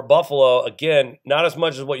for Buffalo. Again, not as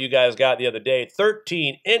much as what you guys got the other day.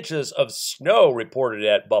 13 inches of snow reported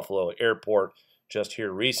at Buffalo Airport just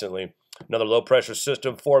here recently. Another low pressure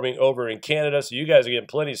system forming over in Canada. So you guys are getting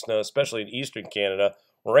plenty of snow, especially in eastern Canada.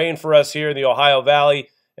 Rain for us here in the Ohio Valley.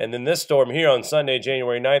 And then this storm here on Sunday,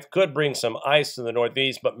 January 9th, could bring some ice to the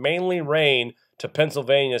northeast, but mainly rain to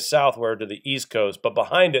Pennsylvania southward to the east coast. But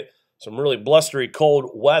behind it, some really blustery cold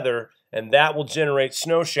weather, and that will generate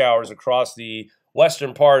snow showers across the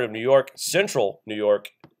western part of New York, central New York,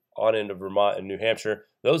 on into Vermont and New Hampshire.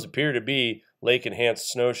 Those appear to be lake-enhanced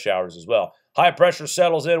snow showers as well. High pressure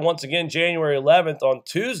settles in once again January 11th on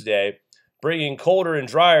Tuesday, bringing colder and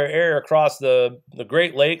drier air across the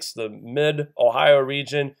Great Lakes, the mid-Ohio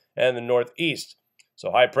region, and the northeast. So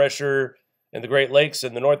high pressure in the Great Lakes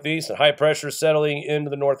in the northeast and high pressure settling into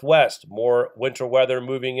the northwest. More winter weather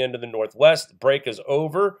moving into the northwest. The break is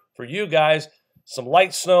over for you guys. Some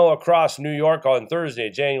light snow across New York on Thursday,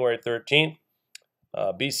 January 13th.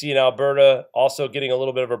 BC and Alberta also getting a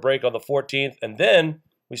little bit of a break on the 14th. And then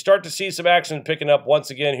we start to see some action picking up once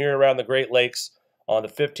again here around the Great Lakes on the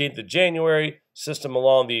 15th of January. System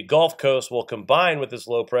along the Gulf Coast will combine with this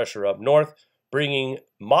low pressure up north, bringing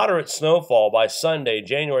moderate snowfall by Sunday,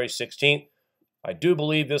 January 16th. I do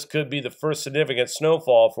believe this could be the first significant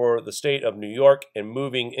snowfall for the state of New York, and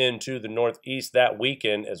moving into the northeast that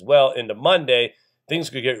weekend as well into Monday. Things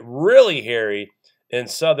could get really hairy in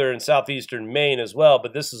southern and southeastern Maine as well,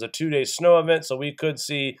 but this is a 2-day snow event, so we could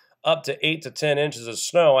see up to 8 to 10 inches of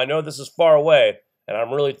snow. I know this is far away, and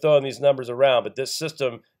I'm really throwing these numbers around, but this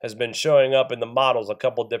system has been showing up in the models a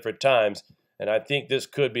couple different times, and I think this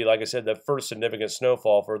could be, like I said, the first significant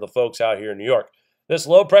snowfall for the folks out here in New York. This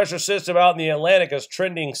low-pressure system out in the Atlantic is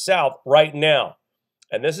trending south right now,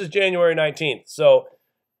 and this is January 19th. So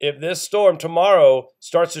if this storm tomorrow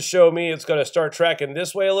starts to show me it's going to start tracking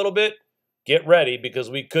this way a little bit, get ready, because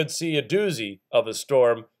we could see a doozy of a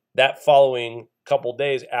storm that following couple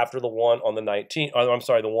days after the one on the 19th.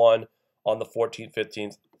 The one on the 14th,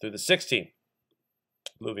 15th through the 16th.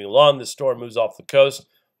 Moving along, this storm moves off the coast.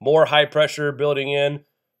 More high pressure building in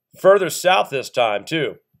further south this time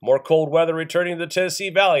too. More cold weather returning to the Tennessee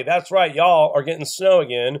Valley. That's right, y'all are getting snow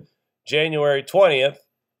again. January 20th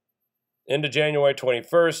into January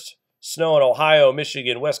 21st. Snow in Ohio,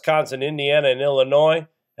 Michigan, Wisconsin, Indiana, and Illinois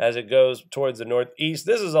as it goes towards the northeast.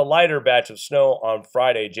 This is a lighter batch of snow on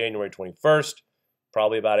Friday, January 21st.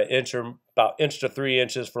 Probably about an inch to 3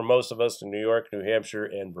 inches for most of us in New York, New Hampshire,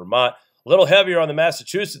 and Vermont. A little heavier on the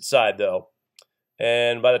Massachusetts side, though.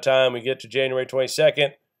 And by the time we get to January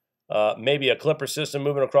 22nd, maybe a clipper system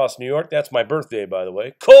moving across New York. That's my birthday, by the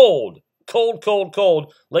way. Cold, cold, cold,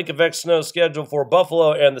 cold. Lake effect snow scheduled for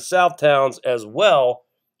Buffalo and the South Towns as well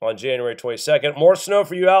on January 22nd. More snow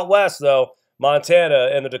for you out west, though.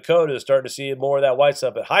 Montana and the Dakotas starting to see more of that white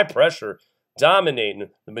stuff at high pressure dominating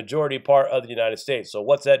the majority part of the United States. So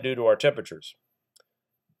what's that do to our temperatures?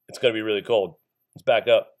 It's going to be really cold. Let's back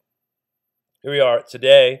up. Here we are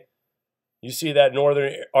today. You see that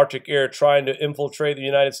northern Arctic air trying to infiltrate the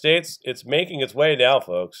United States? It's making its way down,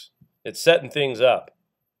 folks. It's setting things up.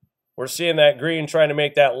 We're seeing that green trying to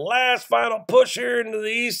make that last final push here into the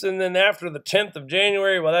east, and then after the 10th of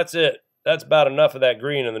January, well, that's it. That's about enough of that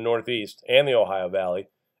green in the northeast and the Ohio Valley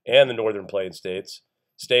and the northern plain states.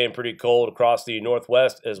 Staying pretty cold across the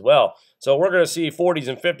northwest as well. So we're going to see 40s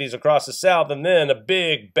and 50s across the south, and then a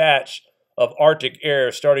big batch of Arctic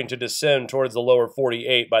air starting to descend towards the lower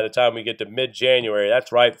 48 by the time we get to mid-January.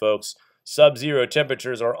 That's right, folks. Sub-zero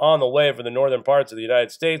temperatures are on the way for the northern parts of the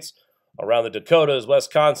United States, around the Dakotas,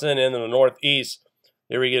 Wisconsin, and in the northeast.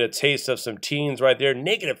 There we get a taste of some teens right there.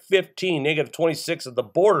 -15, -26 at the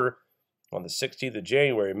border on the 16th of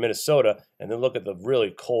January in Minnesota. And then look at the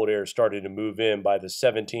really cold air starting to move in by the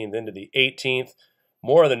 17th into the 18th.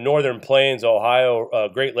 More of the northern plains, Ohio,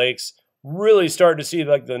 Great Lakes, really starting to see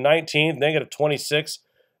like the 19th, -26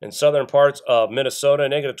 in southern parts of Minnesota,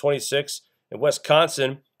 -26 in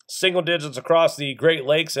Wisconsin, single digits across the Great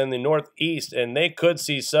Lakes and the northeast, and they could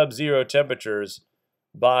see sub-zero temperatures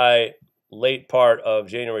by late part of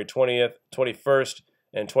January 20th, 21st,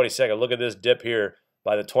 and 22nd. Look at this dip here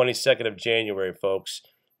by the 22nd of January, folks,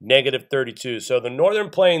 -32. So the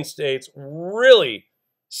northern plains states really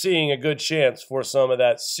seeing a good chance for some of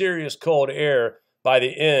that serious cold air by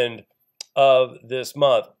the end of this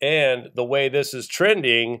month. And the way this is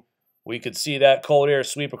trending, we could see that cold air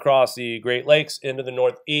sweep across the Great Lakes into the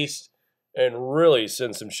northeast and really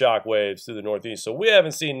send some shock waves through the northeast. So we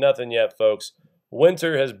haven't seen nothing yet, folks.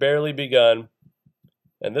 Winter has barely begun.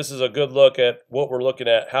 And this is a good look at what we're looking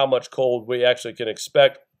at, how much cold we actually can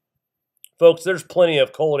expect. Folks, there's plenty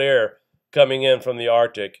of cold air coming in from the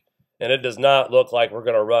Arctic, and it does not look like we're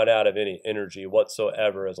going to run out of any energy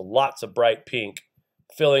whatsoever. There's lots of bright pink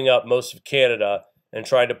filling up most of Canada and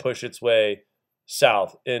trying to push its way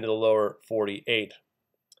south into the lower 48.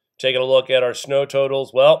 Taking a look at our snow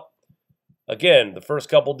totals. Well, again, the first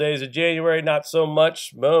couple days of January, not so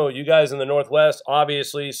much. Mo, you guys in the Northwest,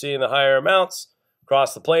 obviously seeing the higher amounts.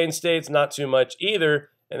 Across the plain states, not too much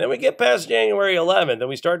either. And then we get past January 11th, and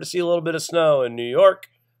we start to see a little bit of snow in New York.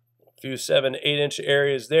 A few 7 to 8 inch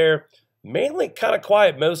areas there. Mainly kind of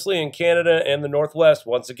quiet, mostly in Canada and the Northwest.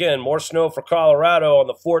 Once again, more snow for Colorado on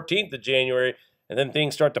the 14th of January. And then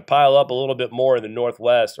things start to pile up a little bit more in the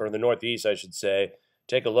Northwest, or in the Northeast, I should say.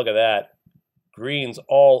 Take a look at that. Greens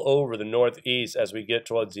all over the Northeast as we get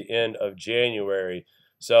towards the end of January.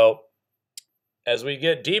 So as we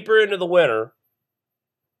get deeper into the winter,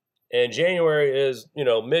 and January is,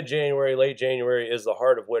 mid-January, late January is the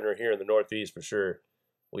heart of winter here in the Northeast for sure.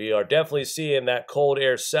 We are definitely seeing that cold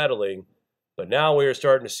air settling, but now we are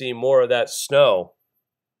starting to see more of that snow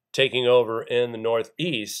taking over in the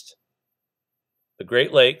Northeast, the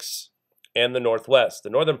Great Lakes, and the Northwest. The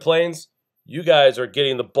Northern Plains, you guys are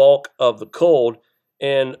getting the bulk of the cold.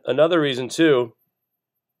 And another reason too,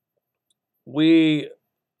 when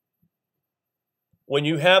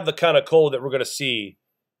you have the kind of cold that we're going to see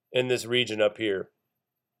in this region up here,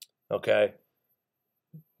 okay,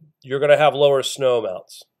 you're going to have lower snow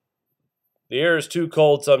amounts. The air is too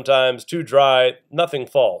cold sometimes, too dry, nothing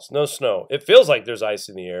falls, no snow. It feels like there's ice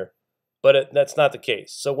in the air, but that's not the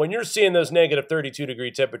case. So when you're seeing those negative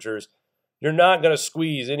 32-degree temperatures, you're not going to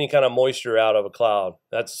squeeze any kind of moisture out of a cloud.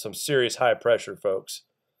 That's some serious high pressure, folks.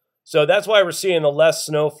 So that's why we're seeing the less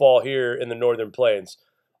snowfall here in the Northern Plains.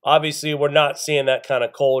 Obviously, we're not seeing that kind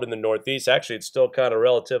of cold in the Northeast. Actually, it's still kind of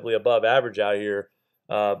relatively above average out here,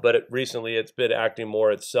 but recently it's been acting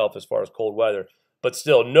more itself as far as cold weather. But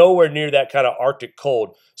still, nowhere near that kind of Arctic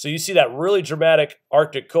cold. So you see that really dramatic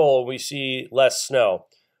Arctic cold, we see less snow.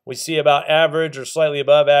 We see about average or slightly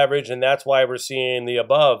above average, and that's why we're seeing the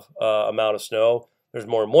above amount of snow. There's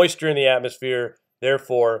more moisture in the atmosphere.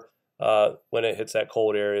 Therefore, when it hits that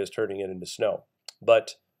cold area, it's turning it into snow.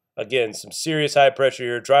 But again, some serious high pressure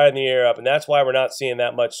here, drying the air up, and that's why we're not seeing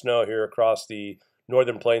that much snow here across the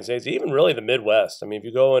Northern Plains states, even really the Midwest. I mean, if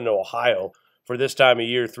you go into Ohio for this time of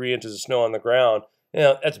year, 3 inches of snow on the ground,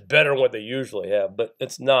 that's better than what they usually have, but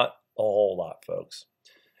it's not a whole lot, folks.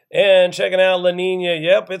 And checking out La Nina,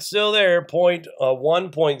 yep, it's still there,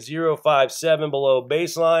 1.057 below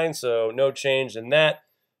baseline, so no change in that.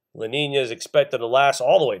 La Nina is expected to last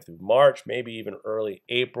all the way through March, maybe even early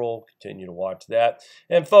April. Continue to watch that.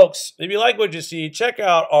 And folks, if you like what you see, check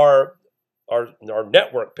out our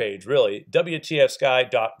network page, really,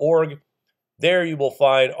 WTFsky.org. There you will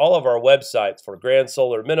find all of our websites for Grand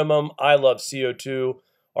Solar Minimum, I Love CO2,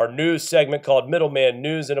 our news segment called Middleman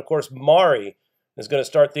News, and of course, Mari is going to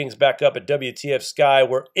start things back up at WTF Sky,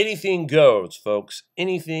 where anything goes, folks.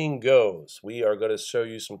 Anything goes. We are going to show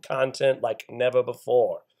you some content like never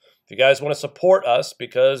before. If you guys want to support us,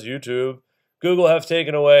 because YouTube, Google have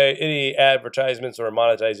taken away any advertisements or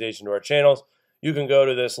monetization to our channels, you can go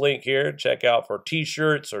to this link here, check out for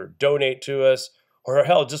t-shirts or donate to us, or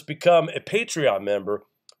hell, just become a Patreon member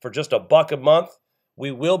for just $1 a month.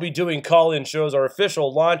 We will be doing call-in shows. Our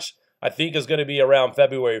official launch, I think, is going to be around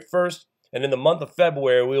February 1st. And in the month of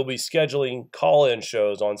February, we'll be scheduling call-in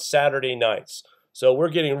shows on Saturday nights. So we're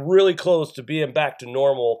getting really close to being back to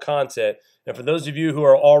normal content. And for those of you who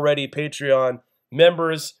are already Patreon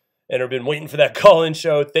members and have been waiting for that call-in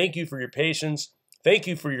show, thank you for your patience. Thank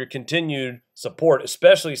you for your continued support,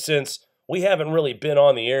 especially since we haven't really been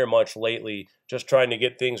on the air much lately, just trying to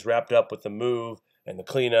get things wrapped up with the move and the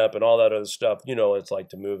cleanup and all that other stuff. You know what it's like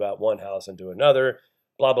to move out one house into another,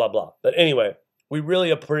 blah, blah, blah. But anyway, we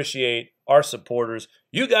really appreciate our supporters.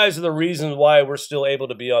 You guys are the reason why we're still able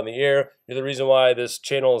to be on the air. You're the reason why this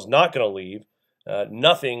channel is not going to leave.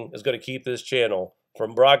 Nothing is going to keep this channel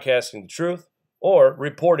from broadcasting the truth or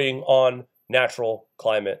reporting on natural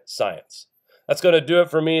climate science. That's going to do it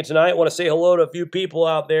for me tonight. I want to say hello to a few people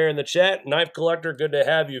out there in the chat. Knife Collector, good to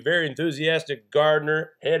have you. Very Enthusiastic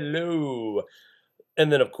Gardener, hello.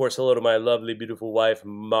 And then, of course, hello to my lovely, beautiful wife,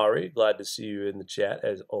 Mari. Glad to see you in the chat,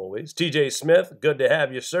 as always. TJ Smith, good to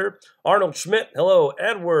have you, sir. Arnold Schmidt, hello.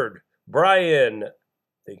 Edward, Brian,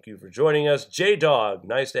 thank you for joining us. J-Dog,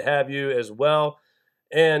 nice to have you as well.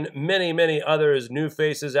 And many, many others, new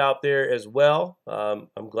faces out there as well.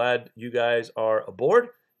 I'm glad you guys are aboard.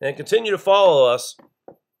 And continue to follow us.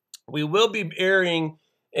 We will be airing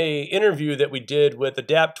an interview that we did with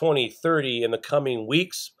Adapt 2030 in the coming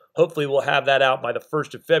weeks. Hopefully we'll have that out by the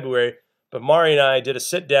 1st of February. But Mari and I did a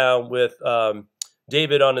sit-down with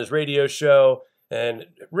David on his radio show and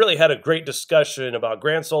really had a great discussion about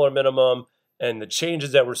Grand Solar Minimum and the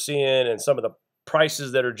changes that we're seeing and some of the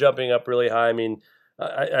prices that are jumping up really high. I mean,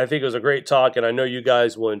 I think it was a great talk, and I know you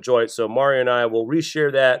guys will enjoy it. So Mari and I will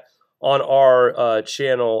reshare that on our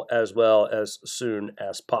channel as well as soon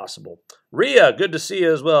as possible. Rhea, good to see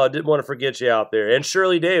you as well. I didn't want to forget you out there. And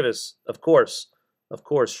Shirley Davis, of course. Of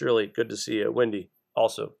course, Shirley, good to see you. Wendy,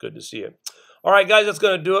 also good to see you. All right, guys, that's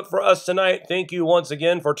going to do it for us tonight. Thank you once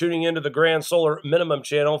again for tuning into the Grand Solar Minimum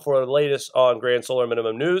channel for the latest on Grand Solar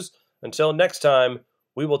Minimum news. Until next time,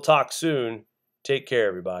 we will talk soon. Take care,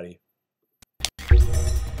 everybody.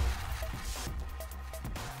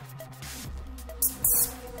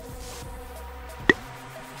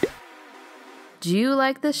 Do you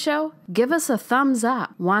like this show? Give us a thumbs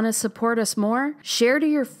up. Want to support us more? Share to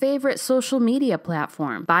your favorite social media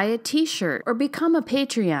platform. Buy a t-shirt or become a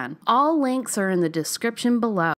Patreon. All links are in the description below.